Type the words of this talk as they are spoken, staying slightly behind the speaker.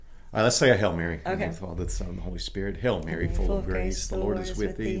All right, let's say a Hail Mary. In the Okay. name of the Father, the Son, and the Holy Spirit. Hail Mary, full of grace, the Lord is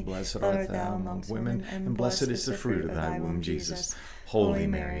with thee. Blessed art thou among women, and blessed is the fruit of thy womb, Jesus. Holy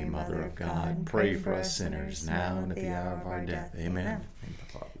Mary, Mother of God, pray for us sinners, now and at the hour of our death. Amen. In the name of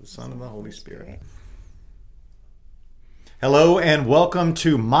the Father, the Son, and the Holy Spirit. Hello, and welcome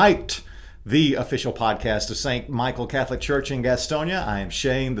to Mic'd, the official podcast of St. Michael Catholic Church in Gastonia. I am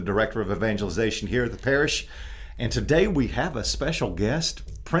Shane, the Director of Evangelization here at the parish. And today we have a special guest,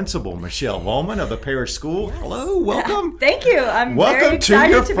 Principal Michelle Vollman of the parish school. Yes. Hello, welcome. Thank you. I'm welcome very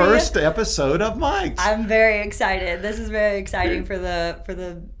excited to your first episode of Mic'd. I'm very excited. This is very exciting for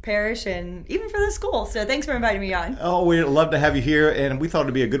the parish and even for the school. So thanks for inviting me on. Oh, we'd love to have you here, and we thought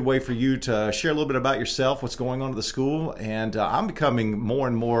it'd be a good way for you to share a little bit about yourself, what's going on at the school. And I'm becoming more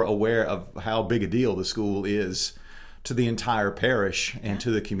and more aware of how big a deal the school is to the entire parish and to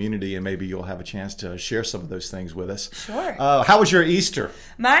the community, and maybe you'll have a chance to share some of those things with us. Sure. How was your Easter?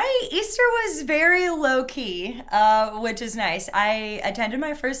 My Easter was very low-key, which is nice. I attended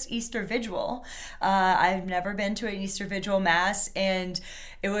my first Easter vigil. I've never been to an Easter vigil mass, and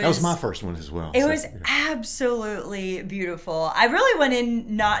that was my first one as well. It was absolutely beautiful. I really went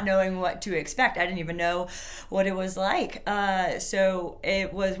in not knowing what to expect. I didn't even know what it was like. So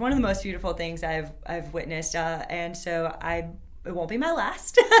it was one of the most beautiful things I've witnessed, and so it won't be my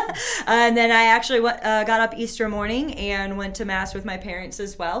last. And then I actually got up Easter morning and went to Mass with my parents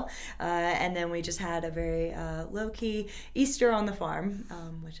as well. And then we just had a very low-key Easter on the farm,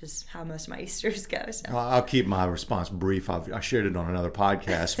 which is how most of my Easters go. So. I'll keep my response brief. I shared it on another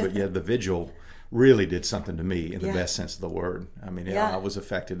podcast, but yeah, the vigil really did something to me in the best sense of the word. I mean, I was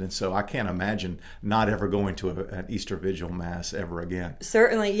affected, and so I can't imagine not ever going to an Easter Vigil Mass ever again.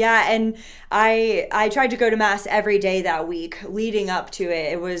 Certainly, yeah, and I tried to go to Mass every day that week leading up to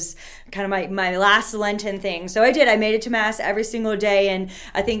it. It was kind of my last Lenten thing. So I did. I made it to Mass every single day, and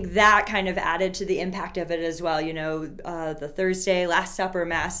I think that kind of added to the impact of it as well. You know, the Thursday Last Supper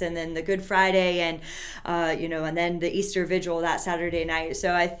Mass, and then the Good Friday, and and then the Easter Vigil that Saturday night.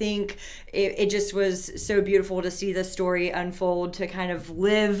 So I think it just was so beautiful to see the story unfold, to kind of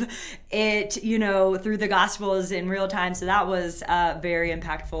live it, through the Gospels in real time. So that was very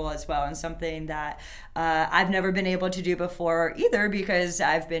impactful as well, and something that I've never been able to do before either, because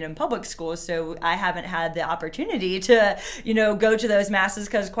I've been in public school, so I haven't had the opportunity to, go to those masses,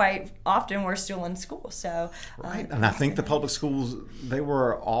 because quite often we're still in school. So right, and I think the public schools, they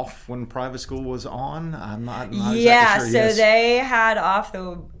were off when private school was on. I'm not exactly sure. So they had off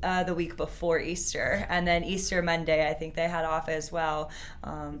the week before Easter, and then Easter Monday, I think they had off as well.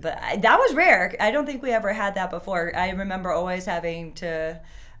 But that was rare. I don't think we ever had that before. I remember always having to.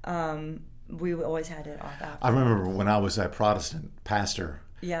 We always had it off after. I remember when I was a Protestant pastor.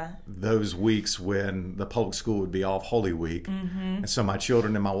 Yeah. Those weeks when the public school would be off Holy Week. Mm-hmm. And so my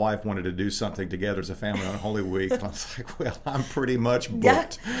children and my wife wanted to do something together as a family on Holy Week. And I was like, well, I'm pretty much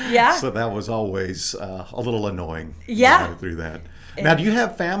booked. Yeah. So that was always a little annoying. Yeah. Through that. Now, do you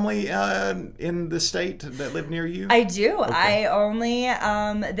have family in the state that live near you? I do. Okay. I only,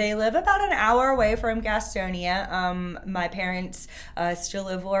 they live about an hour away from Gastonia. My parents still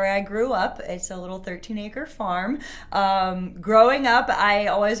live where I grew up. It's a little 13-acre farm. Growing up, I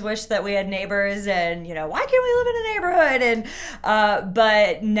always wished that we had neighbors, and, why can't we live in a neighborhood? And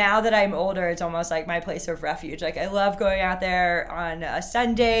but now that I'm older, it's almost like my place of refuge. Like, I love going out there on a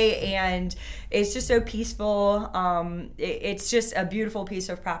Sunday, and it's just so peaceful. It's just a beautiful piece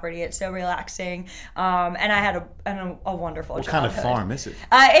of property. It's so relaxing. And I had a wonderful childhood. What kind of farm is it?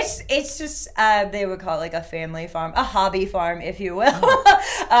 It's just, they would call it like a family farm, a hobby farm, if you will.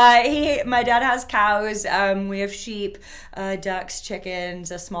 My dad has cows. We have sheep, ducks, chickens,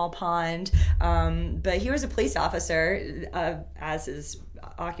 a small pond. But he was a police officer, as his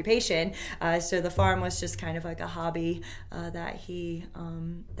occupation, so the farm was just kind of like a hobby that he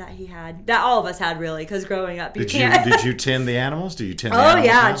had, that all of us had, really, because growing up did you tend the animals? Do you tend the animals? Oh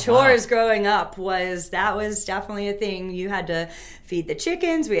yeah, now? Chores. Wow. Growing up was definitely a thing. You had to feed the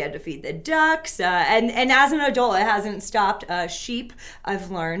chickens, we had to feed the ducks, and as an adult it hasn't stopped. Sheep,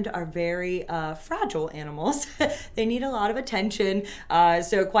 I've learned, are very fragile animals. They need a lot of attention,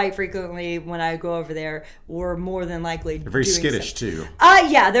 so quite frequently when I go over there, we're more than likely they're very skittish too.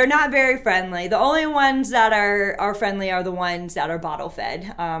 Yeah, they're not very friendly. The only ones that are friendly are the ones that are bottle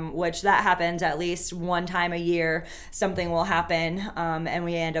fed, which that happens at least one time a year. Something will happen, and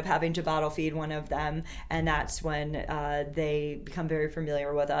we end up having to bottle feed one of them, and that's when they become very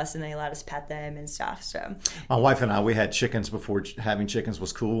familiar with us, and they let us pet them and stuff. So my wife and I, we had chickens before having chickens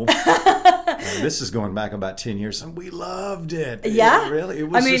was cool. This is going back about 10 years, and we loved it. Yeah, It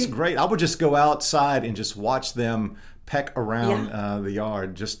was just great. I would just go outside and just watch them peck around the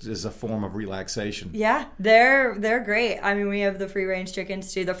yard just as a form of relaxation. Yeah, they're great. I mean, we have the free range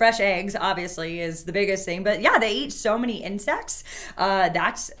chickens too. The fresh eggs obviously is the biggest thing, but yeah, they eat so many insects.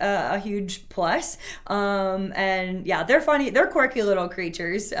 That's a huge plus. And yeah, they're funny. They're quirky little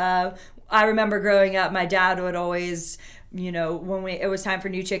creatures. I remember growing up, my dad would always, when it was time for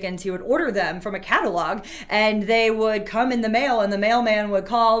new chickens, he would order them from a catalog, and they would come in the mail, and the mailman would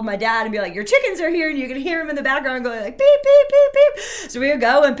call my dad and be like, your chickens are here, and you could hear him in the background going like, beep, beep, beep, beep. So we would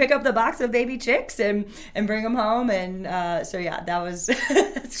go and pick up the box of baby chicks and bring them home, and so yeah, that was...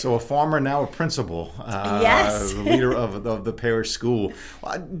 So a farmer, now a principal. Yes. The leader of the parish school.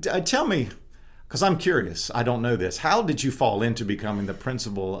 Tell me... Because I'm curious, I don't know this. How did you fall into becoming the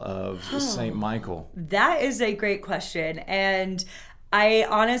principal of St. Michael? That is a great question. And I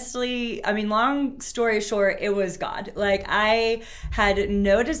honestly, long story short, it was God. Like, I had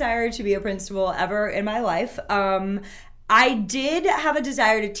no desire to be a principal ever in my life. I did have a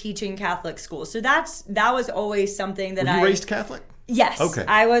desire to teach in Catholic school. So that was always something that Were you raised Catholic? Yes. Okay.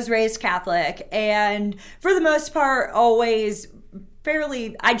 I was raised Catholic. And for the most part, always...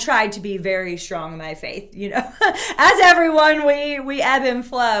 I tried to be very strong in my faith, as everyone, we ebb and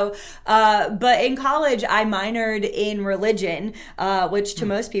flow. But in college, I minored in religion, which to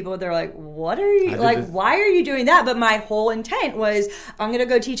most people, they're like, what are you, why are you doing that? But my whole intent was, I'm going to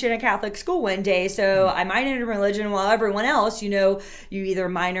go teach in a Catholic school one day. So I minored in religion while everyone else, you either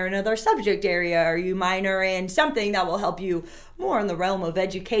minor in another subject area or you minor in something that will help you more in the realm of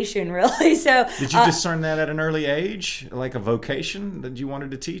education, really. So did you discern that at an early age, like a vocation that you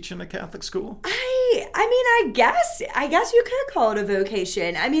wanted to teach in a Catholic school? I guess you could call it a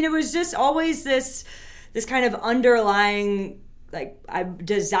vocation. It was just always this kind of underlying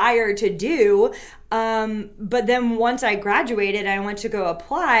desire to do. But then once I graduated, I went to go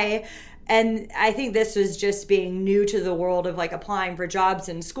apply. And I think this was just being new to the world of applying for jobs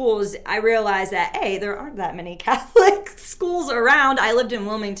in schools. I realized that, there aren't that many Catholic schools around. I lived in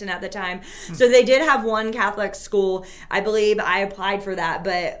Wilmington at the time. So they did have one Catholic school. I believe I applied for that.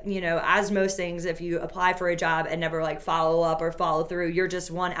 But, as most things, if you apply for a job and never follow up or follow through, you're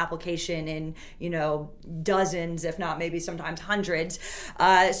just one application in, dozens, if not maybe sometimes hundreds.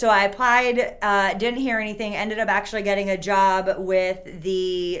 So I applied, didn't hear anything, ended up actually getting a job with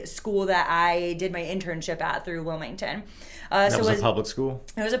the school that I did my internship at through Wilmington. That was a public school?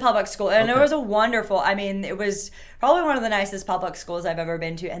 It was a public school. And it was a wonderful, it was probably one of the nicest public schools I've ever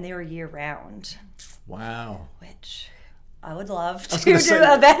been to. And they were year round. Wow. Which I would love to do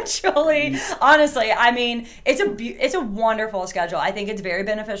eventually. Honestly, it's a wonderful schedule. I think it's very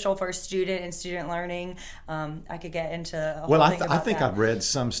beneficial for student and student learning. I could get into a whole thing about I think that. I've read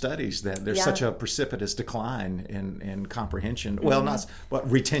some studies that there's such a precipitous decline in comprehension. Mm-hmm. Well,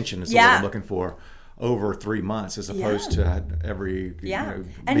 retention is the word I'm looking for. Over 3 months as opposed to every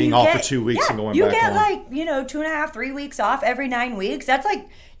being off for 2 weeks and going back on. You get 2.5, 3 weeks off every 9 weeks. That's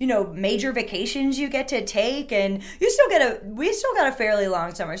major vacations you get to take, and we still got a fairly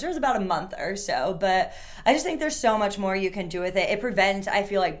long summer. So it was about a month or so, but I just think there's so much more you can do with it. It prevents, I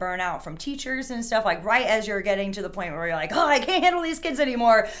feel burnout from teachers and stuff. Right as you're getting to the point where you're like, oh, I can't handle these kids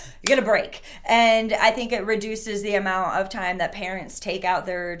anymore, you get a break. And I think it reduces the amount of time that parents take out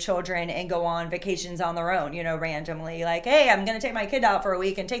their children and go on vacations on their own, randomly. Hey, I'm going to take my kid out for a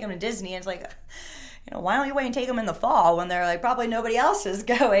week and take them to Disney. And it's why don't you wait and take them in the fall when they're probably nobody else is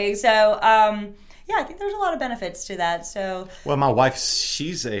going? So, I think there's a lot of benefits to that. So, well, my wife,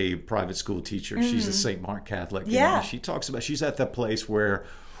 she's a private school teacher. Mm-hmm. She's a St. Mark Catholic. Yeah. And she talks about, she's at the place where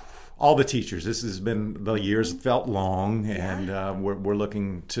all the teachers, this has been, the years felt long, and we're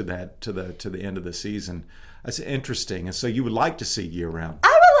looking to that, to the end of the season. That's interesting. And so you would like to see year round? I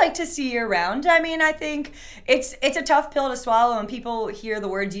would like to see year round. I think it's a tough pill to swallow when people hear the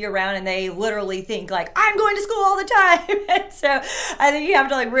words year round and they literally think I'm going to school all the time. And so I think you have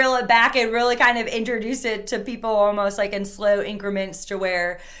to reel it back and really kind of introduce it to people almost in slow increments to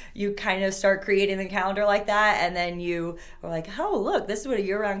where you kind of start creating the calendar like that. And then you are like, oh, look, this is what a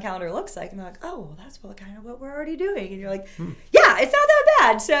year round calendar looks like. And they're like, oh, well, that's kind of what we're already doing. And you're like, yeah, it's not that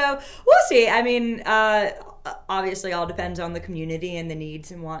bad. So we'll see. Obviously all depends on the community and the needs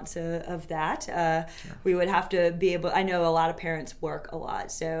and wants of that. Sure. We would have to be able, I know a lot of parents work a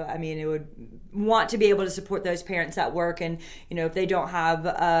lot, so it would want to be able to support those parents that work, and if they don't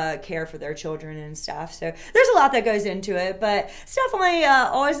have care for their children and stuff. So there's a lot that goes into it, but it's definitely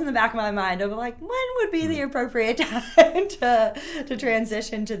always in the back of my mind of when would be the appropriate time to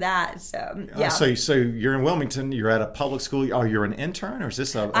transition to that. So yeah. So you're in Wilmington, you're at a public school. You're an intern, or is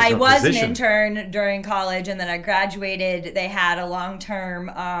this a I was position? an intern during college. and then I graduated, they had a long-term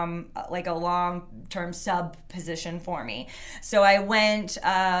sub position for me. So I went,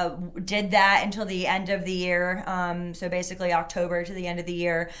 did that until the end of the year. So basically October to the end of the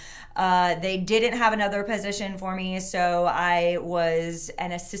year. They didn't have another position for me, so I was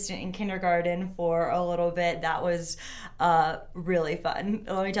an assistant in kindergarten for a little bit. That was really fun.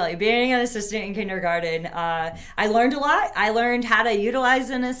 Let me tell you, being an assistant in kindergarten, I learned a lot. I learned how to utilize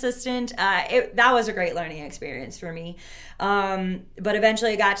an assistant. That was a great learning experience for me. But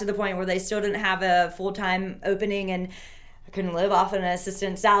eventually it got to the point where they still didn't have a full-time opening, and I couldn't live off an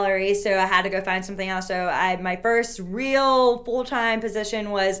assistant salary, so I had to go find something else. So my first real full-time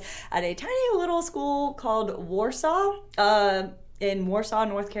position was at a tiny little school called Warsaw, in Warsaw,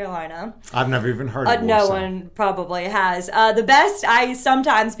 North Carolina. I've never even heard of Warsaw. No one probably has. The best I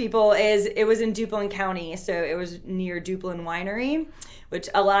sometimes people is it was in Duplin County, so it was near Duplin Winery, which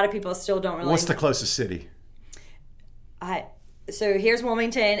a lot of people still don't really. What's the closest city? So here's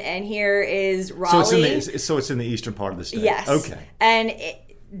Wilmington, and here is Raleigh. So it's in the eastern part of the state. Yes. Okay. And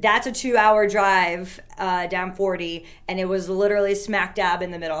that's a 2-hour drive down 40, and it was literally smack dab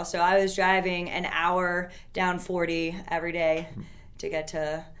in the middle. So I was driving an hour down 40 every day to get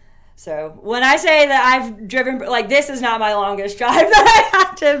to. So when I say that I've driven, like, this is not my longest drive that I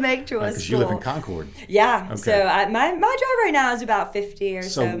have to make to a school. Because you live in Concord. Yeah. Okay. So my drive right now is about 50 or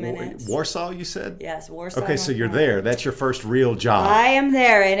so minutes. Warsaw, you said? Yes, Warsaw. Okay, so you're there. That's your first real job. I am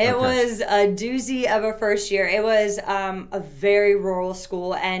there, and it was a doozy of a first year. It was a very rural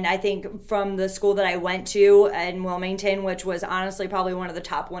school, and I think from the school that I went to in Wilmington, which was honestly probably one of the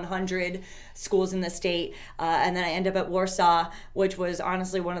top 100 schools in the state, and then I ended up at Warsaw, which was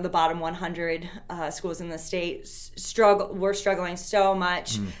honestly one of the bottom 100 schools in the state. We're struggling so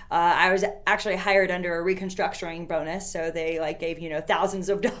much. I was actually hired under a reconstructing bonus, so they gave thousands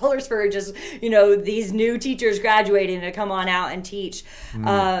of dollars for just these new teachers graduating to come on out and teach.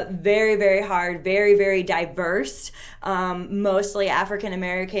 Very, very hard, very, very diverse, mostly African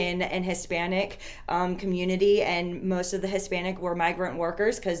American and Hispanic community, and most of the Hispanic were migrant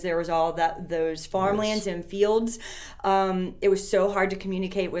workers because there was all those farmlands and fields. It was so hard to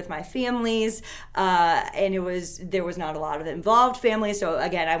communicate with my families, and there was not a lot of involved families. So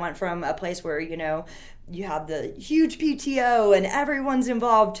again, I went from a place where you have the huge PTO and everyone's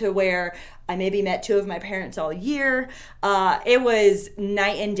involved to where I maybe met 2 of my parents all year. It was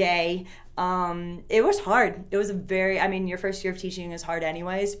night and day. It was hard. It was your first year of teaching is hard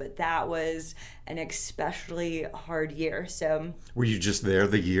anyways, but that was an especially hard year. So were you just there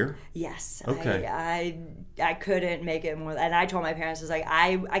the year? Yes. Okay. I couldn't make it more, and I told my parents, I was like,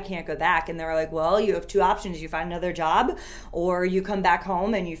 I can't go back, and they were like, well, you have 2 options: you find another job, or you come back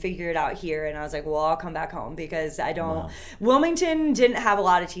home and you figure it out here. And I was like, well, I'll come back home because I don't. Wow. Wilmington didn't have a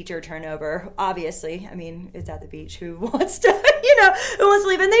lot of teacher turnover. Obviously, it's at the beach. Who wants to, who wants to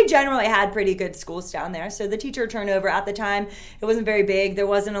leave? And they generally had pretty good schools down there, so the teacher turnover at the time, it wasn't very big. There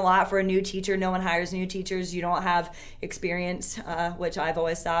wasn't a lot for a new teacher. No one hires new teachers. You don't have experience, which I've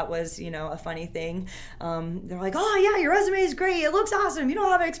always thought was, a funny thing. They're like, oh yeah, your resume is great. It looks awesome. You don't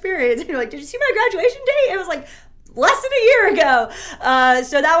have experience. And you're like, did you see my graduation date? It was like less than a year ago.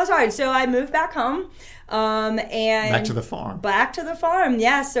 So that was hard. So I moved back home. And back to the farm. Back to the farm,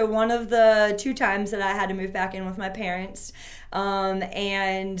 yeah. So one of the 2 times that I had to move back in with my parents,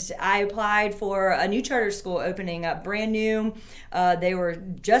 and I applied for a new charter school opening up, brand new. They were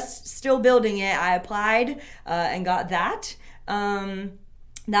just still building it. I applied and got that.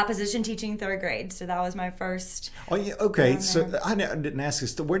 That position, teaching 3rd grade. So that was my first. Oh, yeah. Okay. So I didn't ask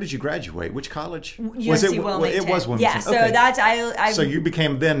this. Where did you graduate? Which college? UNC was it Wilmington. It was Wilmington. Yeah. So okay. that's I. So you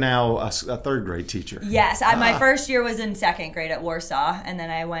became then now a 3rd grade teacher. Yes. My first year was in 2nd grade at Warsaw, and then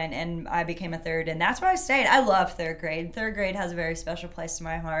I went and I became a 3rd, and that's where I stayed. I love 3rd grade. 3rd grade has a very special place in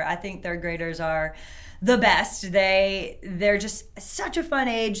my heart. I think 3rd graders are the best. They're just such a fun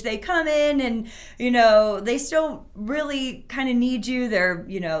age. They come in and they still really kind of need you. They're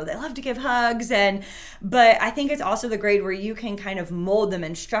they love to give hugs, but I think it's also the grade where you can kind of mold them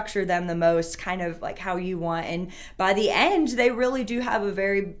and structure them the most, kind of like how you want. And by the end, they really do have a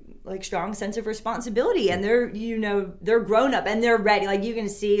very strong sense of responsibility, and they're grown up and they're ready. You can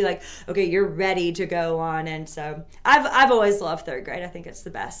see okay, you're ready to go on. And so I've always loved 3rd grade. I think it's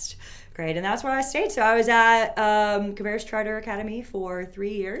the best grade, and that's where I stayed. So I was at Cabarrus Charter Academy for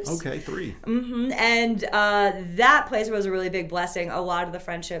 3 years. Okay, 3. Mm-hmm. And that place was a really big blessing. A lot of the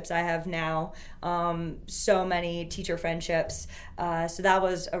friendships I have now, so many teacher friendships. So that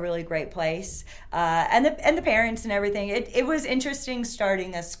was a really great place. And the parents and everything. It was interesting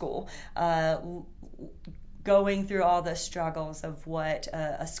starting a school. going through all the struggles of what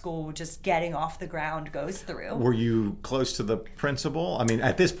a school just getting off the ground goes through. Were you close to the principal? I mean,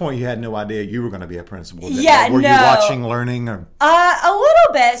 at this point, you had no idea you were going to be a principal. Yeah, were no. you watching, learning? Or? A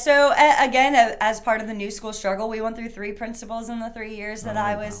little bit. So, again, as part of the new school struggle, we went through 3 principals in the 3 years that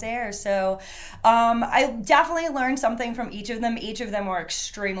I was there. So, I definitely learned something from each of them. Each of them were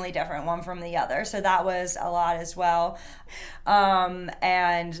extremely different, one from the other. So, that was a lot as well.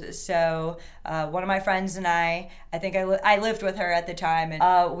 And so one of my friends and I think I lived with her at the time,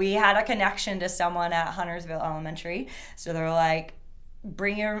 and we had a connection to someone at Huntersville Elementary. So they were like,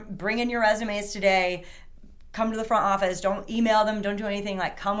 bring in your resumes today. Come to the front office. Don't email them. Don't do anything.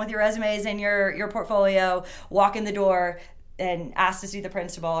 Like, come with your resumes and your portfolio. Walk in the door and asked to see the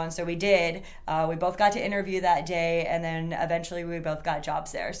principal, and so we did. We both got to interview that day, and then eventually we both got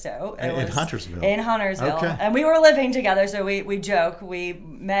jobs there. So it was in Huntersville. In Huntersville, okay. And we were living together, so we joke. We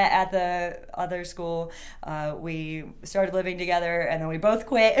met at the other school. We started living together, and then we both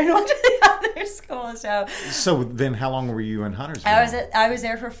quit and went to the other school. So then, how long were you in Huntersville? I was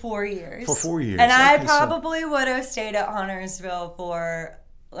there for 4 years. For 4 years, and I probably would have stayed at Huntersville for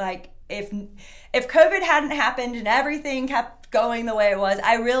if COVID hadn't happened and everything kept going the way it was,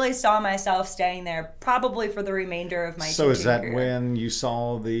 I really saw myself staying there probably for the remainder of my teaching career. So is that when you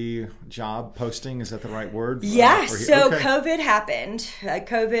saw the job posting? Is that the right word? Yeah, so okay. COVID happened.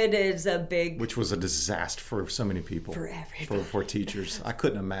 COVID is a big... Which was a disaster for so many people. For everybody. For teachers. I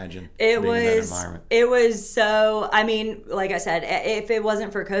couldn't imagine being in that environment. It was so... I mean, like I said, if it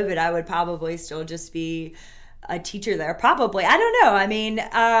wasn't for COVID, I would probably still just be a teacher there. Probably. I don't know. I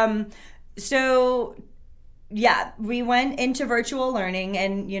mean, so... Yeah, we went into virtual learning,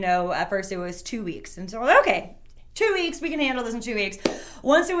 and, at first it was 2 weeks. And so we're like, okay, 2 weeks, we can handle this in 2 weeks.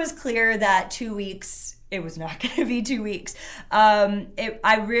 Once it was clear that 2 weeks, it was not going to be 2 weeks,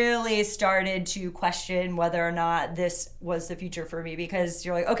 I really started to question whether or not this was the future for me, because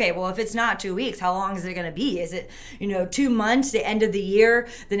you're like, okay, well, if it's not 2 weeks, how long is it going to be? Is it, 2 months, the end of the year,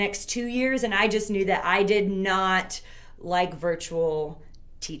 the next 2 years? And I just knew that I did not like virtual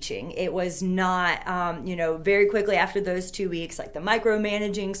teaching. It was not, very quickly after those 2 weeks, like the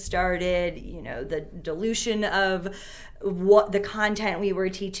micromanaging started, the dilution of what the content we were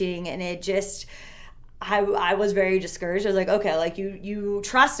teaching. And it just, I was very discouraged. I was like, okay, like you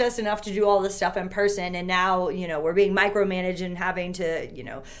trust us enough to do all this stuff in person, and now, we're being micromanaged and having to,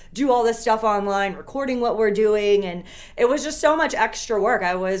 do all this stuff online, recording what we're doing. And it was just so much extra work.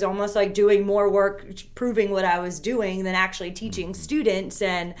 I was almost like doing more work, proving what I was doing than actually teaching students.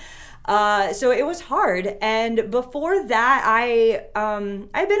 And so it was hard. And before that, I've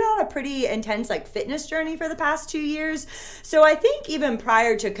been on a pretty intense fitness journey for the past 2 years. So I think even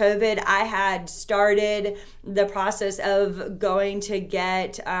prior to COVID, I had started the process of going to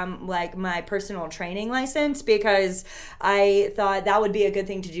get my personal training license, because I thought that would be a good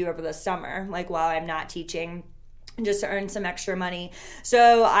thing to do over the summer, while I'm not teaching, just to earn some extra money.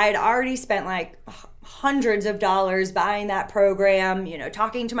 So I'd already spent hundreds of dollars buying that program,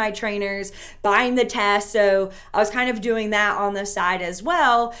 talking to my trainers, buying the test. So I was kind of doing that on the side as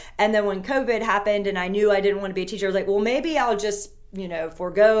well. And then when COVID happened and I knew I didn't want to be a teacher, I was like, well, maybe I'll just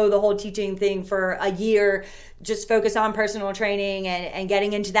forego the whole teaching thing for a year, just focus on personal training and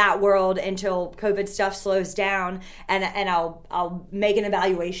getting into that world until COVID stuff slows down, and I'll make an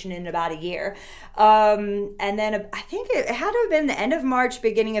evaluation in about a year. And then I think it had to have been the end of March,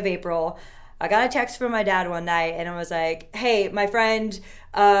 beginning of April. I got a text from my dad one night, and I was like, hey, my friend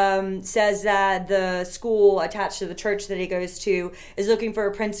says that the school attached to the church that he goes to is looking for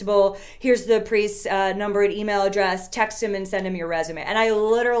a principal. Here's the priest's number and email address. Text him and send him your resume. And I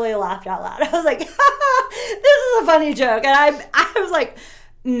literally laughed out loud. I was like, this is a funny joke. And I was like,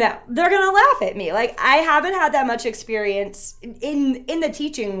 no, they're going to laugh at me. I haven't had that much experience in the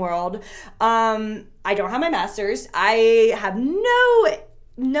teaching world. I don't have my master's. I have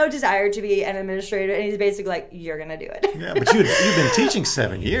no desire to be an administrator, and he's basically like, you're gonna do it. Yeah, but you've been teaching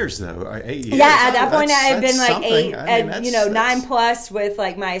 7 years though, or 8 years. Yeah, at that point I had been something. 8, and 9+ with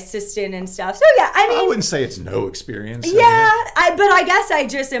my assistant and stuff. So yeah, I wouldn't say it's no experience. Yeah, but I guess I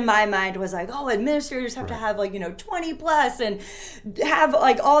just in my mind was like, oh, administrators have to have 20+ and have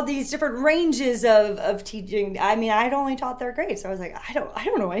all these different ranges of teaching. I mean, I'd only taught their grades, so I was like, I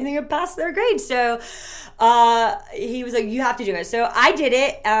don't know anything past their grades. So he was like, you have to do it. So I did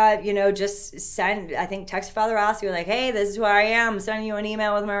it. Just text Father Ross. You're like, hey, this is who I am. I'm sending you an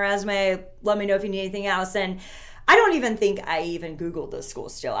email with my resume. Let me know if you need anything else. And I don't even think I even Googled the school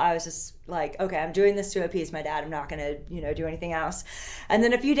still. I was just like, okay, I'm doing this to appease my dad. I'm not going to, do anything else. And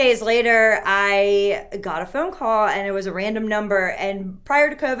then a few days later, I got a phone call, and it was a random number. And prior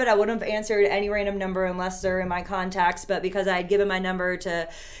to COVID, I wouldn't have answered any random number unless they're in my contacts. But because I had given my number to,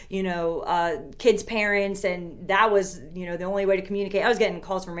 kids' parents, and that was, the only way to communicate. I was getting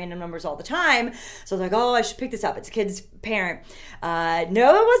calls from random numbers all the time. So I was like, oh, I should pick this up. It's a kid's parent. No,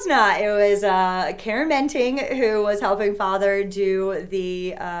 it was not. It was Karen Menting, who was helping father do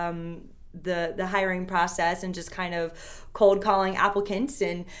the hiring process and just kind of cold calling applicants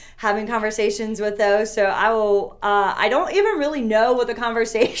and having conversations with those. So I don't even really know what the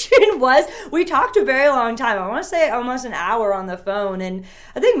conversation was. We talked a very long time. I want to say almost an hour on the phone. And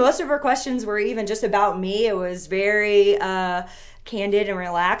I think most of her questions were even just about me. It was very candid and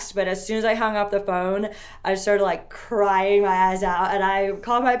relaxed, but as soon as I hung up the phone, I started like crying my eyes out, and I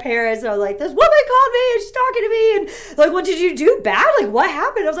called my parents, and I was like, this woman called me and she's talking to me, and like, what did you do bad? Like, what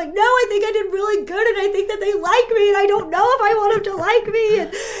happened? I was like, no, I think I did really good, and I think that they like me, and I don't know if I want them to like me.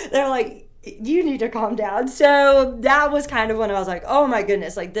 And they're like, you need to calm down. So that was kind of when I was like, oh my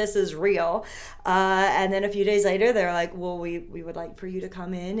goodness, like this is real. And then a few days later, they're like, well, we would like for you to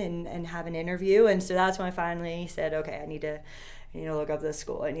come in and have an interview. And so that's when I finally said, okay, I need to look up this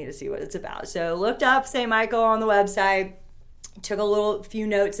school. I need to see what it's about. So looked up St. Michael on the website, took a few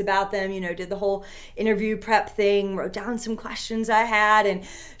notes about them, did the whole interview prep thing, wrote down some questions I had, and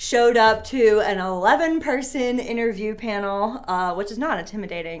showed up to an 11-person interview panel, which is not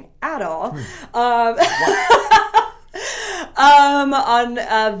intimidating at all. On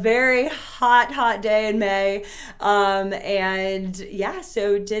a very hot day in May.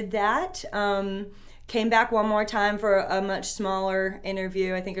 So did that. Came back one more time for a much smaller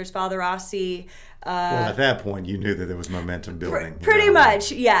interview. I think there's Father Rossi. Well, at that point, you knew that there was momentum building. Pretty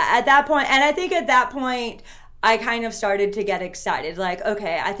much, yeah, at that point. And I think at that point, I kind of started to get excited. Like,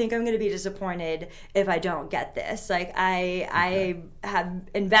 okay, I think I'm going to be disappointed if I don't get this. Like, I have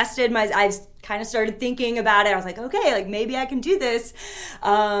invested I kind of started thinking about it. I was like, okay, like maybe I can do this.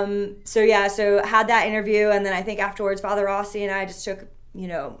 So had that interview. And then I think afterwards, Father Rossi and I just took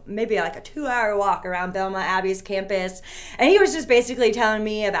maybe like a 2-hour walk around Belmont Abbey's campus. And he was just basically telling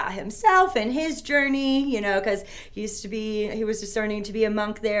me about himself and his journey, because he was discerning to be a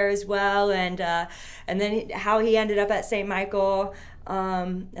monk there as well. And then how he ended up at St. Michael.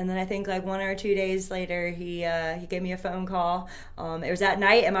 And then I think like 1 or 2 days later, he gave me a phone call. It was at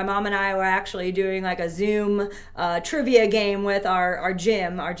night, and my mom and I were actually doing like a Zoom trivia game with our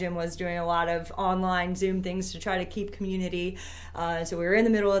gym. Our gym was doing a lot of online Zoom things to try to keep community. So we were in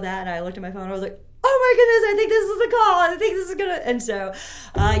the middle of that, and I looked at my phone, and I was like, oh my goodness, I think this is the call. I think this is gonna. And so,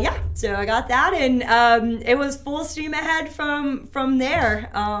 so I got that, and it was full steam ahead from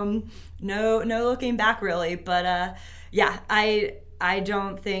there. No looking back really, but I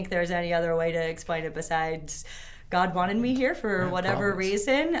don't think there's any other way to explain it besides God wanted me here for whatever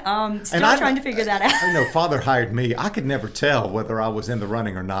reason. Still trying to figure that out. I know Father hired me. I could never tell whether I was in the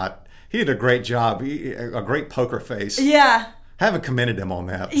running or not. He did a great job. A great poker face. Yeah. Haven't commended him on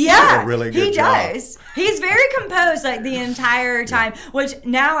that. Yeah, he did a really good job. He does. He's very composed like the entire time, which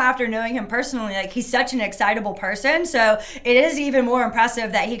now after knowing him personally, like he's such an excitable person. So it is even more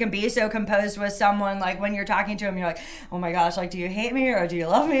impressive that he can be so composed with someone. Like when you're talking to him, you're like, oh my gosh, like do you hate me or do you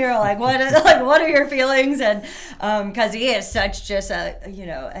love me or like what are your feelings? And because he is such just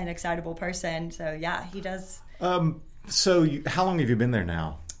an excitable person. So yeah, he does. So how long have you been there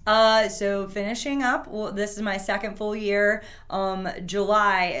now? So finishing up, well, this is my second full year.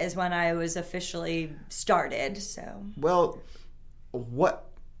 July is when I was officially started. So, well, what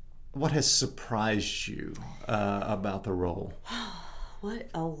has surprised you about the role? What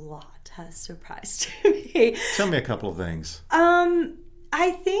a lot has surprised me. Tell me a couple of things.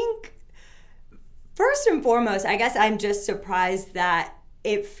 I think first and foremost, I guess I'm just surprised that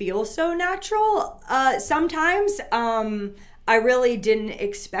it feels so natural. Sometimes, I really didn't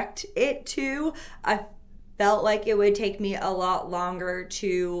expect it to. I felt like it would take me a lot longer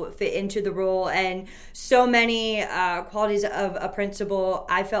to fit into the role, and so many qualities of a principal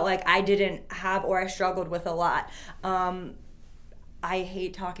I felt like I didn't have or I struggled with a lot. I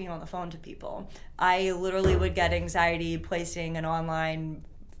hate talking on the phone to people. I literally would get anxiety placing an online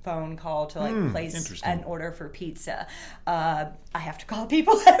phone call to place an order for pizza. I have to call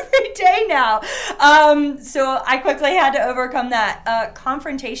people every day now. So I quickly had to overcome that.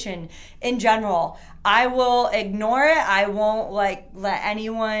 Confrontation in general, I will ignore it. I won't let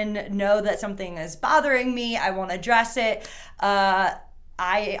anyone know that something is bothering me. I won't address it.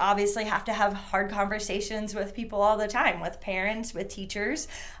 I obviously have to have hard conversations with people all the time, with parents, with teachers.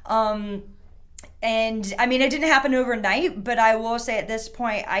 And I mean, it didn't happen overnight, but I will say at this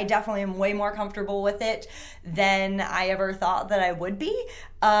point, I definitely am way more comfortable with it than I ever thought that I would be.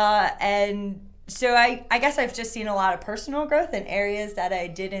 And so I guess I've just seen a lot of personal growth in areas that I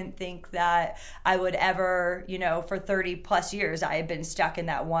didn't think that I would ever, for 30 plus years, I had been stuck in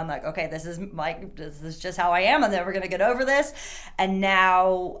that one, like, okay, this is just how I am. I'm never going to get over this. And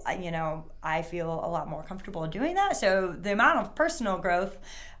now, I feel a lot more comfortable doing that. So the amount of personal growth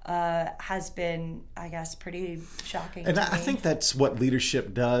has been, I guess, pretty shocking. And I think that's what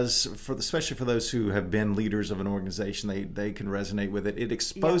leadership does, especially for those who have been leaders of an organization. They can resonate with it. It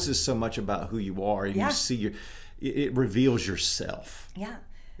exposes so much about who you are, and you see it reveals yourself. Yeah.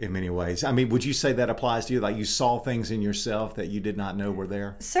 In many ways. I mean, would you say that applies to you? Like you saw things in yourself that you did not know were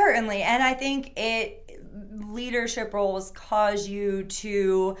there? Certainly. And I think leadership roles cause you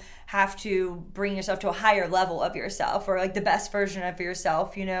to have to bring yourself to a higher level of yourself, or like the best version of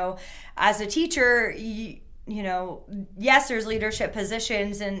yourself. As a teacher, yes, there's leadership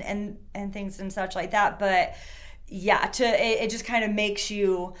positions and things and such like that, but it just kind of makes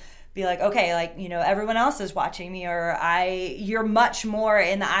you be like, okay, like, everyone else is watching me, or you're much more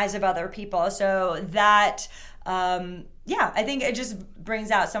in the eyes of other people. So that, I think it just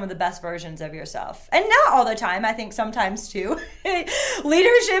brings out some of the best versions of yourself. And not all the time. I think sometimes too.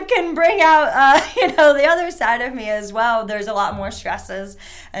 Leadership can bring out, the other side of me as well. There's a lot more stresses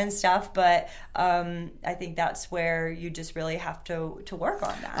and stuff, but I think that's where you just really have to work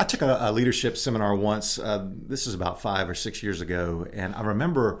on that. I took a leadership seminar once. This is about 5 or 6 years ago, and I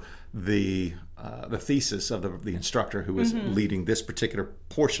remember the thesis of the instructor who was leading this particular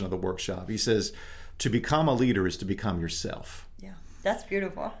portion of the workshop. He says, to become a leader is to become yourself. Yeah, that's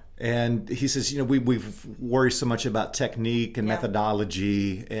beautiful. And he says, we've worried so much about technique and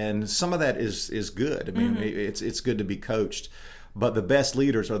methodology, and some of that is good. I mean, it's good to be coached, but the best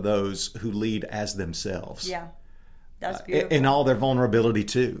leaders are those who lead as themselves. Yeah, that's beautiful. In all their vulnerability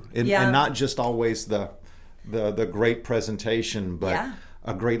too, and not just always the great presentation, but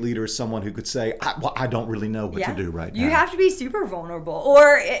a great leader is someone who could say, I don't really know what to do right now. You have to be super vulnerable,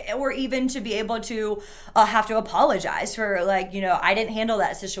 or even to be able to have to apologize for, like, I didn't handle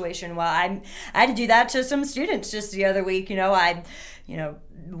that situation well. I had to do that to some students just the other week. I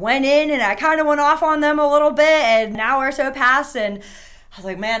went in and I kind of went off on them a little bit, and an hour or so passed, and I was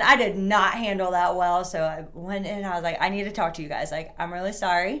like, man, I did not handle that well. So I went in and I was like, I need to talk to you guys. Like, I'm really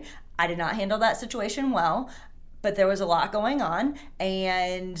sorry. I did not handle that situation well. But there was a lot going on,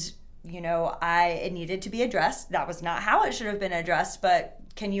 and, it needed to be addressed. That was not how it should have been addressed, but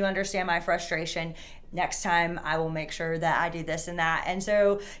can you understand my frustration? Next time I will make sure that I do this and that. And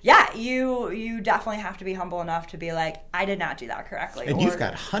so, you definitely have to be humble enough to be like, I did not do that correctly. And you've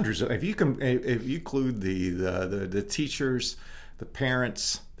got hundreds of, if you include the teachers, the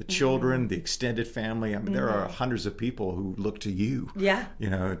parents, the children, the extended family. I mean, there are hundreds of people who look to you,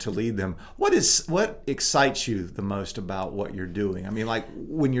 to lead them. What excites you the most about what you're doing? I mean, like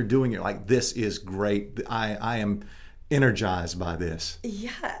when you're doing it, like, this is great. I am energized by this. Yeah.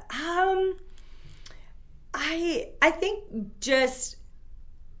 I think just,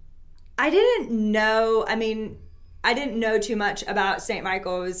 I didn't know too much about St.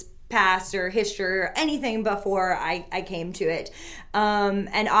 Michael's past or history or anything before I came to it.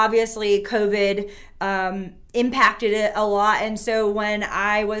 And obviously COVID impacted it a lot. And so when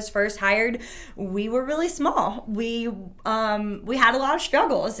I was first hired, we were really small. We had a lot of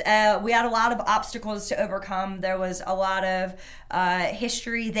struggles. We had a lot of obstacles to overcome. There was a lot of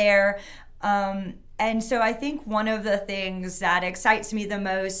history there. And so I think one of the things that excites me the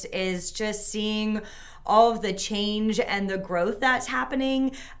most is just seeing all of the change and the growth that's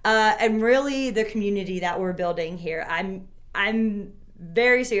happening, and really the community that we're building here. I'm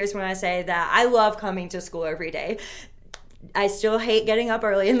very serious when I say that I love coming to school every day. I still hate getting up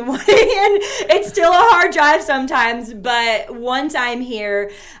early in the morning, and it's still a hard drive sometimes, but once I'm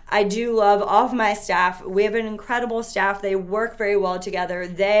here, I do love all of my staff. We have an incredible staff. They work very well together.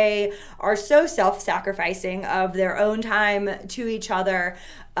 They are so self-sacrificing of their own time to each other.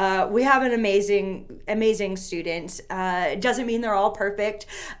 We have an amazing students. It doesn't mean they're all perfect,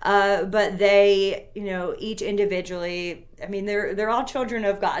 but they, each individually, I mean, they're all children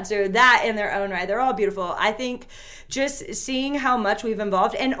of God. So that in their own right, they're all beautiful. I think just seeing how much we've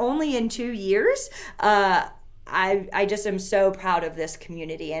evolved, and only in 2 years, I just am so proud of this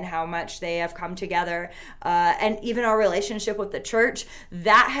community and how much they have come together. And even our relationship with the church,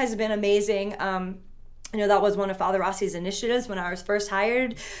 that has been amazing. That was one of Father Rossi's initiatives when I was first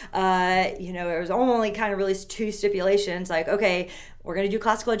hired. It was only kind of really 2 stipulations, like, okay, we're going to do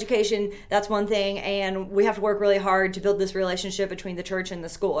classical education. That's one thing. And we have to work really hard to build this relationship between the church and the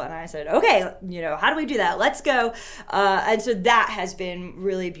school. And I said, okay, how do we do that? Let's go. And so that has been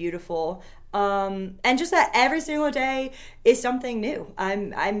really beautiful. And just that every single day is something new.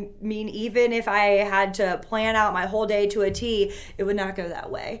 I mean, even if I had to plan out my whole day to a T, it would not go that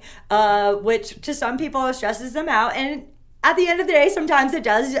way, which to some people stresses them out. And at the end of the day, sometimes it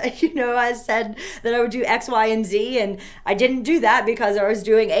does. I said that I would do X, Y, and Z, and I didn't do that because I was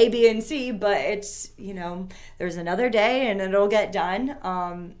doing A, B, and C, but it's, there's another day and it'll get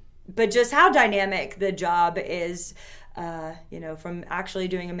done. But just how dynamic the job is, from actually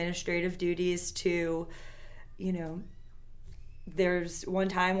doing administrative duties to, there's one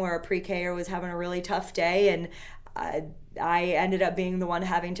time where a pre-K'er was having a really tough day, and I ended up being the one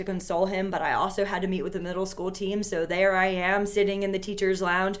having to console him, but I also had to meet with the middle school team. So there I am sitting in the teacher's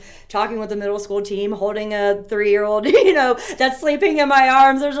lounge, talking with the middle school team, holding a 3-year-old, that's sleeping in my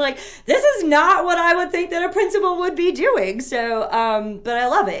arms. I was like, this is not what I would think that a principal would be doing. So, but I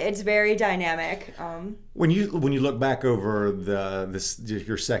love it. It's very dynamic. When you look back over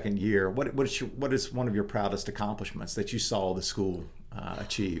your second year, what is one of your proudest accomplishments that you saw the school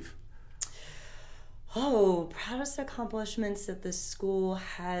achieve? Oh, proudest accomplishments that the school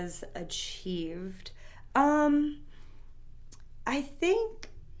has achieved. I think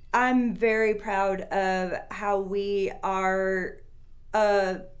I'm very proud of how we are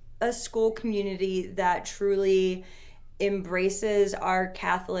a school community that truly embraces our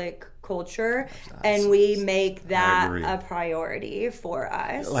Catholic culture, and we make that a priority for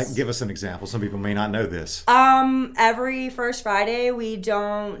us. Like, give us an example. Some people may not know this. Every first Friday, we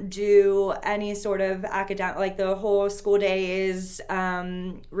don't do any sort of academic, like the whole school day is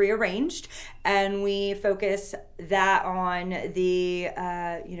rearranged, and we focus that on the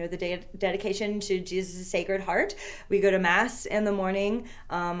dedication to Jesus' Sacred Heart. We go to Mass in the morning.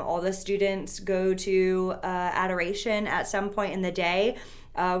 All the students go to adoration at some point in the day.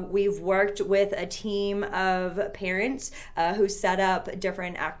 We've worked with a team of parents who set up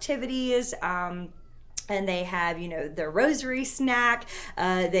different activities. And they have, their rosary snack.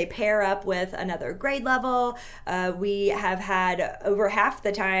 They pair up with another grade level. We have had over half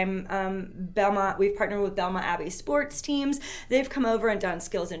the time we've partnered with Belmont Abbey sports teams. They've come over and done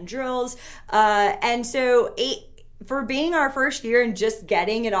skills and drills. And so for being our first year and just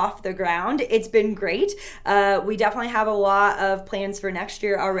getting it off the ground, it's been great. We definitely have a lot of plans for next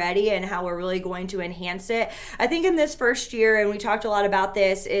year already and how we're really going to enhance it. I think in this first year, and we talked a lot about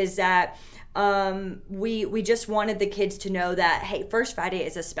this, is that we just wanted the kids to know that, hey, First Friday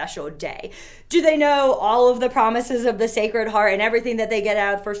is a special day. Do they know all of the promises of the Sacred Heart and everything that they get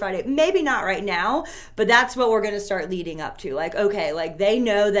out of First Friday? Maybe not right now, but that's what we're going to start leading up to. Like, okay, like they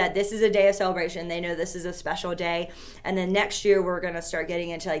know that this is a day of celebration. They know this is a special day. And then next year we're going to start getting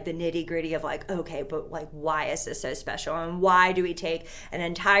into like the nitty gritty of like, okay, but like, why is this so special? And why do we take an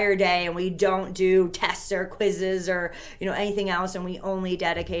entire day and we don't do tests or quizzes or, anything else, and we only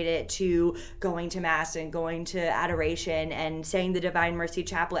dedicate it to going to Mass and going to adoration and saying the Divine Mercy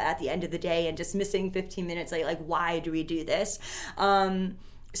Chaplet at the end of the day and just missing 15 minutes late? Like, why do we do this?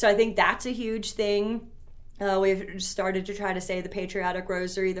 So I think that's a huge thing. We've started to try to say the Patriotic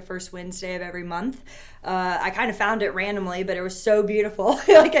Rosary the first Wednesday of every month. I kind of found it randomly, but it was so beautiful.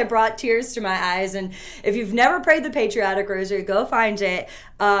 Like, it brought tears to my eyes. And if you've never prayed the Patriotic Rosary, go find it.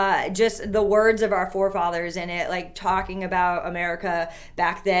 Just the words of our forefathers in it, like talking about America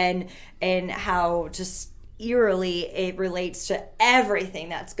back then and how just eerily it relates to everything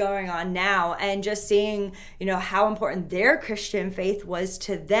that's going on now, and just seeing, how important their Christian faith was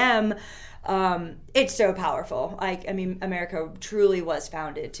to them. It's so powerful. America truly was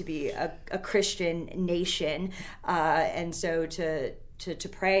founded to be a Christian nation, and so to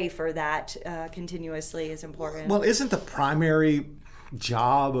pray for that continuously is important. Well, isn't the primary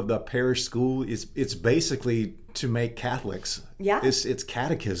job of the parish school it's basically to make Catholics? Yeah, it's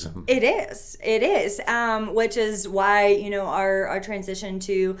catechism. It is, which is why our transition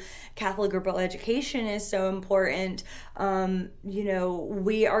to Catholic liberal education is so important.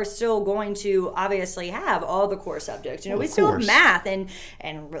 We are still going to obviously have all the core subjects. We still have math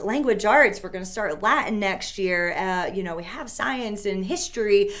and language arts. We're going to start Latin next year. We have science and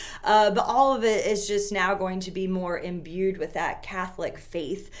history, but all of it is just now going to be more imbued with that Catholic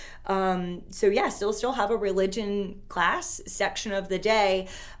faith. Still have a religion class section of the day,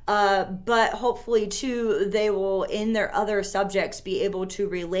 but hopefully too, they will in their other subjects be able to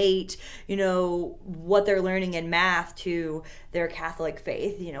relate, what they're learning in math to their Catholic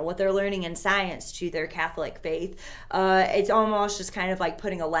faith, what they're learning in science to their Catholic faith. It's almost just kind of like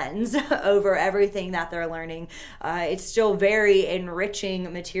putting a lens over everything that they're learning. It's still very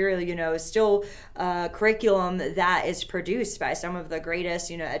enriching material, still curriculum that is produced by some of the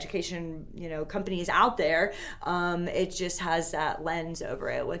greatest, education, companies out there. It just has that lens over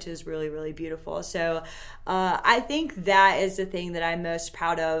it, which is really, really beautiful. So I think that is the thing that I'm most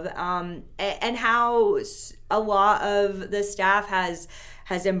proud of, and how a lot of the staff has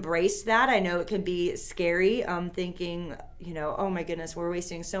embraced that. I know it can be scary, thinking, oh my goodness, we're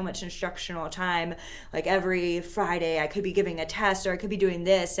wasting so much instructional time. Like every Friday I could be giving a test, or I could be doing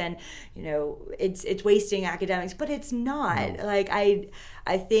this, and it's wasting academics, but it's not. No. Like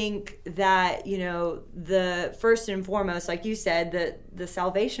I think that, the first and foremost, like you said, the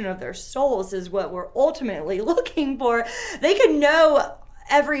salvation of their souls is what we're ultimately looking for. They can know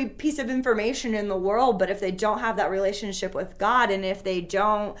every piece of information in the world, but if they don't have that relationship with God, and if they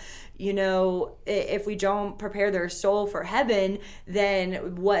don't, if we don't prepare their soul for heaven,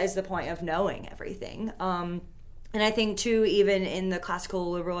 then what is the point of knowing everything? And I think too, even in the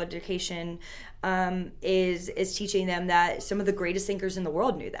classical liberal education, is teaching them that some of the greatest thinkers in the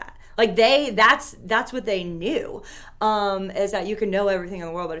world knew that. Like that's what they knew, is that you can know everything in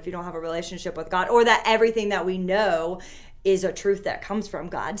the world, but if you don't have a relationship with God, or that everything that we know is a truth that comes from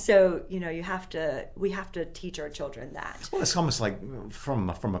God. So, we have to teach our children that. Well, it's almost like from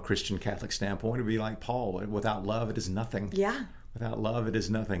a Christian Catholic standpoint, it'd be like Paul, without love, it is nothing. Yeah. Without love, it is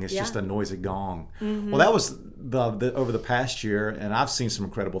nothing. It's Yeah. just a noisy gong. Mm-hmm. Well, that was the over the past year, and I've seen some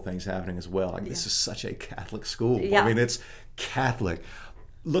incredible things happening as well. Like, this is such a Catholic school. Yeah. I mean, it's Catholic.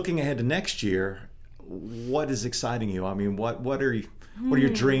 Looking ahead to next year, what is exciting you? I mean, what are your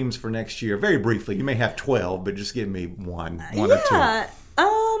dreams for next year? Very briefly, you may have 12, but just give me one or two.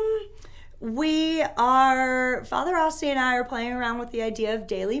 Father Austin and I are playing around with the idea of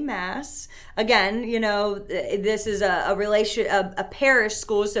daily mass. Again, this is a parish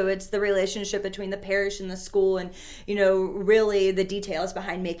school, so it's the relationship between the parish and the school, and, really the details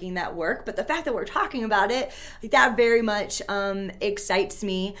behind making that work. But the fact that we're talking about it, that very much excites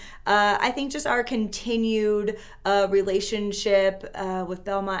me. I think just our continued relationship with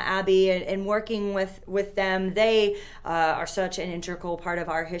Belmont Abbey and working with them, they are such an integral part of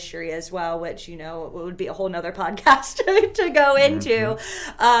our history as well, which, it would be a whole nother podcast to go into.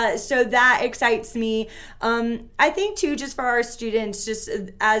 Mm-hmm. So that excites me. I think too, just for our students, just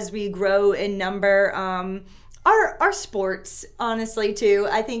as we grow in number, our sports, honestly, too,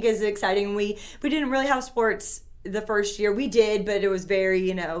 I think is exciting. We didn't really have sports the first year. We did, but it was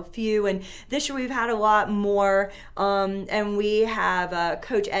very, few. And this year we've had a lot more. And we have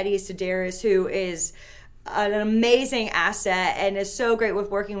Coach Eddie Sedaris, who is an amazing asset and is so great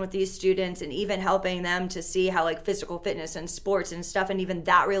with working with these students and even helping them to see how like physical fitness and sports and stuff, and even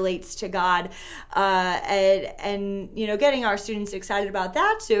that relates to God, and getting our students excited about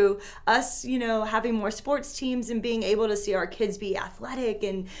that. So us, having more sports teams and being able to see our kids be athletic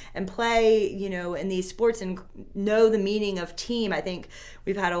and play, in these sports and know the meaning of team. I think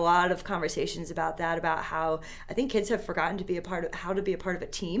we've had a lot of conversations about that, about how I think kids have forgotten how to be a part of a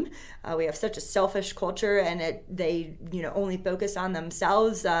team. We have such a selfish culture, and they only focus on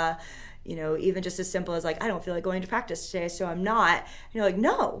themselves. Even just as simple as like, I don't feel like going to practice today, so I'm not. Like,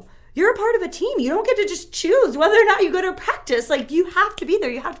 no, you're a part of a team. You don't get to just choose whether or not you go to practice. Like, you have to be there.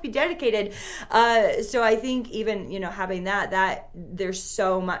 You have to be dedicated. So I think even having that there's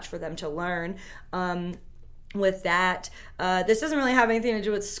so much for them to learn. With that, this doesn't really have anything to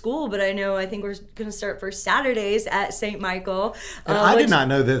do with school, but I think we're going to start First Saturdays at St. Michael. And I did not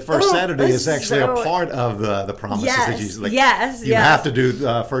know that First Saturday is actually a part of the promises that you have to do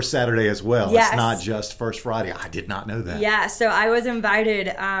First Saturday as well. Yes. It's not just First Friday. I did not know that. Yeah, so I was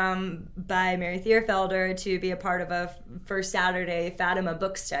invited by Mary Thierfelder to be a part of a First Saturday Fatima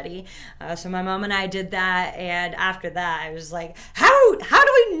book study. So my mom and I did that, and after that, I was like, how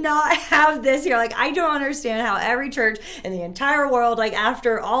do we not have this here? Like, I don't understand how every church in the entire world, like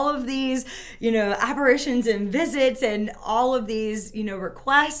after all of these, apparitions and visits and all of these,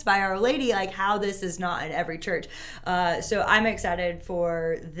 requests by Our Lady, like how this is not in every church. So I'm excited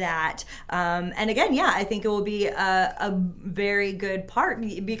for that. And again, I think it will be a very good part,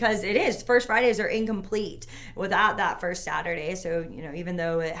 because it is. First Fridays are incomplete without that first Saturday. So, even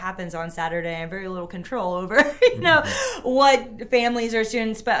though it happens on Saturday, I have very little control over, what families or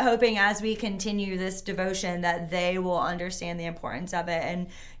students, but hoping as we continue this devotion that they will understand the importance of it, and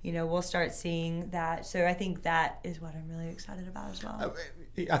we'll start seeing that. So I think that is what I'm really excited about as well.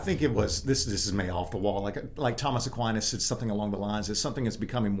 I think it was this is may off the wall. Like Thomas Aquinas said something along the lines that something is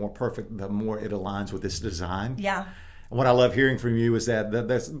becoming more perfect the more it aligns with its design. Yeah. What I love hearing from you is that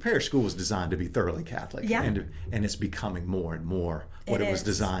the parish school was designed to be thoroughly Catholic, and it's becoming more and more what it was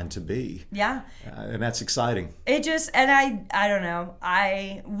designed to be. Yeah, and that's exciting. It just, and I don't know,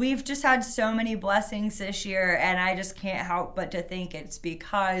 we've just had so many blessings this year, and I just can't help but to think it's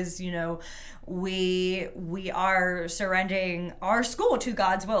because we are surrendering our school to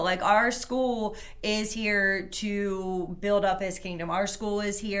God's will. Like, our school is here to build up His kingdom. Our school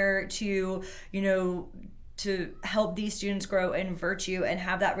is here to to help these students grow in virtue and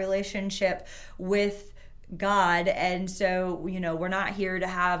have that relationship with God. And so, we're not here to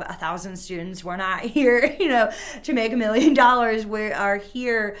have 1,000 students. We're not here, to make $1 million. We are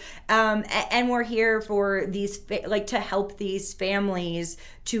here, and we're here for these, to help these families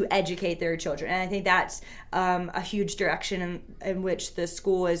to educate their children. And I think that's a huge direction in which the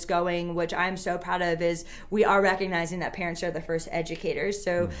school is going, which I'm so proud of, is we are recognizing that parents are the first educators.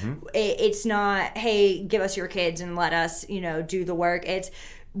 So it's not, hey, give us your kids and let us, do the work. It's,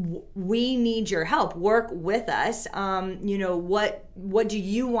 we need your help. Work with us. What do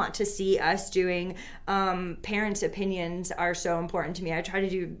you want to see us doing? Parents' opinions are so important to me. I try to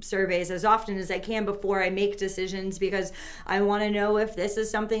do surveys as often as I can before I make decisions, because I want to know if this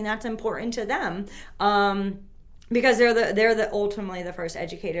is something that's important to them. Because they're ultimately the first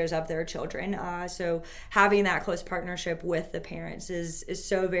educators of their children. So having that close partnership with the parents is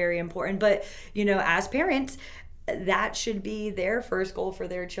so very important. But as parents, that should be their first goal for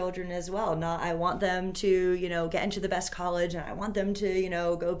their children as well. Not, I want them to, get into the best college, and I want them to,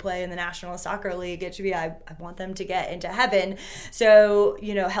 go play in the National Soccer League. It should be, I want them to get into heaven. So,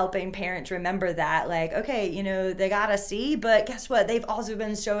 helping parents remember that, like, okay, they got a C, but guess what? They've also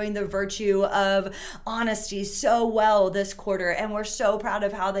been showing the virtue of honesty so well this quarter, and we're so proud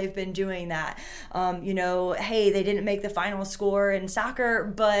of how they've been doing that. Hey, they didn't make the final score in soccer,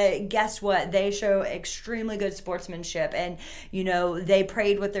 but guess what? They show extremely good sportsmanship, and they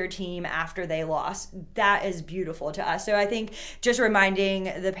prayed with their team after they lost. That is beautiful to us. So I think just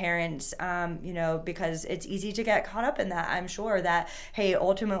reminding the parents, because it's easy to get caught up in that. I'm sure that, hey,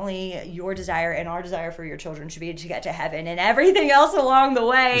 ultimately your desire and our desire for your children should be to get to heaven, and everything else along the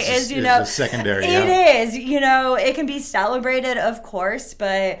way is secondary. It is, it can be celebrated, of course,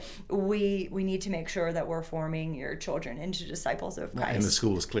 but we need to make sure that we're forming your children into disciples of Christ. And the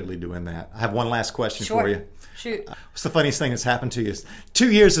school is clearly doing that. I have one last question for you. Shoot. What's the funniest thing that's happened to you?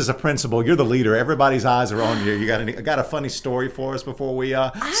 2 years as a principal, you're the leader. Everybody's eyes are on you. You got a funny story for us before we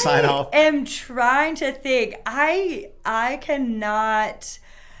sign off? I am trying to think. I cannot.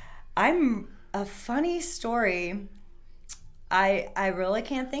 I'm a funny story. I really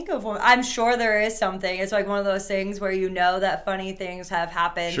can't think of one. I'm sure there is something. It's like one of those things where that funny things have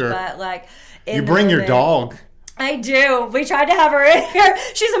happened. Sure. But you bring your dog. I do. We tried to have her in here.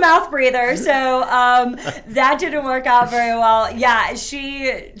 She's a mouth breather, so that didn't work out very well. Yeah,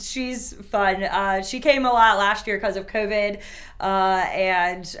 she's fun. She came a lot last year because of COVID,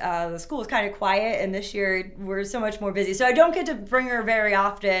 and the school was kind of quiet, and this year we're so much more busy. So I don't get to bring her very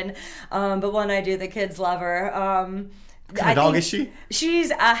often, but when I do, the kids love her. What kind of dog is she?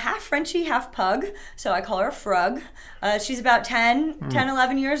 She's a half Frenchie, half pug, so I call her Frug. She's about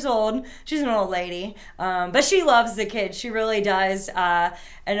 11 years old. She's an old lady, but she loves the kids. She really does. And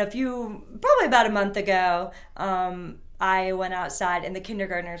probably about a month ago, I went outside, and the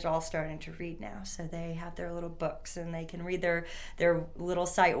kindergartners are all starting to read now. So they have their little books, and they can read their little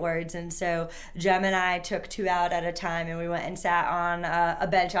sight words. And so Jem and I took 2 out at a time, and we went and sat on a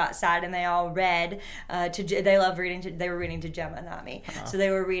bench outside, and they all read. They love reading. They were reading to Gemma, not me. Uh-huh. So they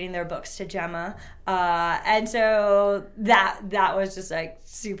were reading their books to Gemma. And so that was just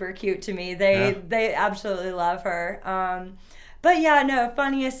super cute to me. They absolutely love her. But yeah, no,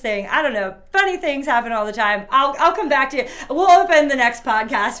 funniest thing. I don't know. Funny things happen all the time. I'll come back to you. We'll open the next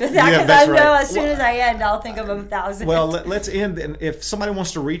podcast with that, because I know as soon as I end, I'll think of 1,000. Well, let's end. And if somebody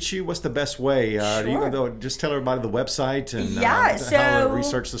wants to reach you, what's the best way? Sure. Just tell everybody the website and how to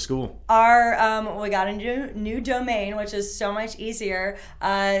research the school. We got a new domain, which is so much easier.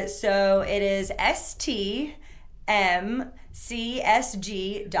 So it is stmcsg.org.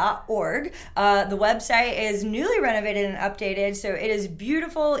 The website is newly renovated and updated, so it is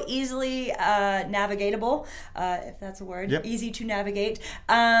beautiful, easily navigatable, if that's a word. Yep. Easy to navigate.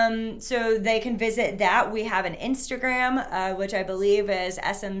 So they can visit that. We have an Instagram, which I believe is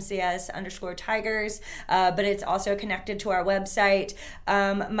smcs_tigers, but it's also connected to our website.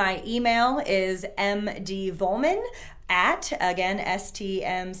 My email is mdvollman again,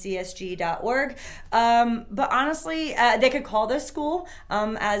 stmcsg.org. But honestly, they could call the school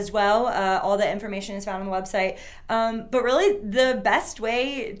as well. All the information is found on the website. But really, the best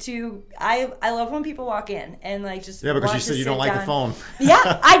way I love when people walk in and like just because you said you don't like the phone.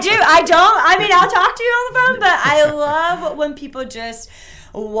 Yeah, I do. I don't. I mean, I'll talk to you on the phone, but I love when people just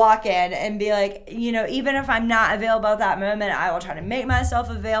walk in and be like, even if I'm not available at that moment, I will try to make myself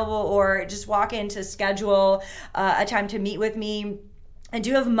available, or just walk in to schedule a time to meet with me. I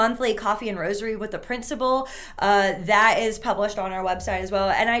do have monthly coffee and rosary with the principal. That is published on our website as well.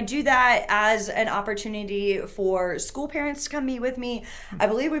 And I do that as an opportunity for school parents to come meet with me. I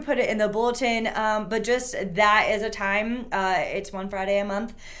believe we put it in the bulletin, but just that is a time. It's one Friday a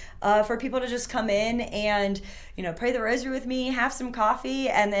month. For people to just come in and, pray the rosary with me, have some coffee,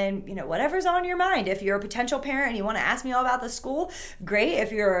 and then, whatever's on your mind. If you're a potential parent and you want to ask me all about the school, great.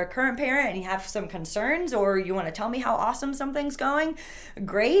 If you're a current parent and you have some concerns, or you want to tell me how awesome something's going,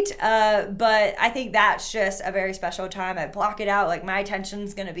 great. But I think that's just a very special time. I block it out. Like, my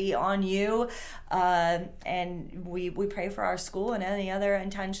attention's going to be on you. And we pray for our school and any other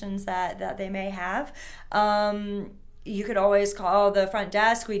intentions that they may have. You could always call the front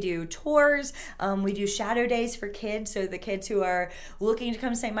desk. We do tours. We do shadow days for kids. So the kids who are looking to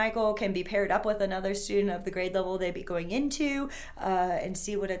come to St. Michael can be paired up with another student of the grade level they'd be going into and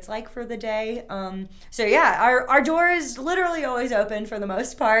see what it's like for the day. So yeah, our door is literally always open for the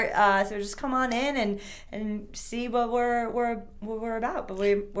most part. So just come on in and see what we're about. But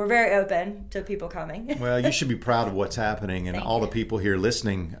we're very open to people coming. Well, you should be proud of what's happening, and all the people here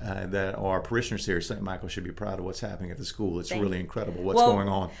listening that are parishioners here at St. Michael should be proud of what's happening at the school. It's really incredible what's going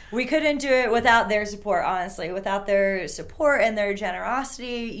on. We couldn't do it without their support, honestly, without their support and their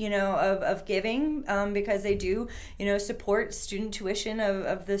generosity, of giving, because they do, support student tuition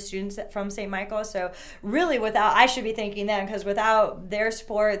of the students from St. Michael. So really I should be thanking them, because without their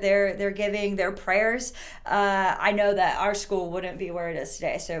support, their giving, their prayers, I know that our school wouldn't be where it is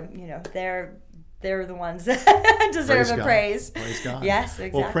today. So, they're the ones that deserve praise. Praise God. Yes,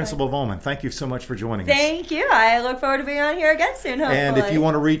 exactly. Well, Principal Vollman, thank you so much for joining us. Thank you. I look forward to being on here again soon, hopefully. And if you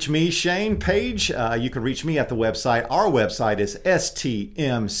want to reach me, Shane Page, you can reach me at the website. Our website is stmccg.org,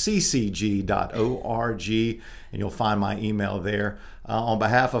 and you'll find my email there. On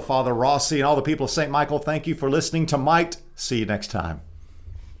behalf of Father Rossi and all the people of St. Michael, thank you for listening to Might. See you next time.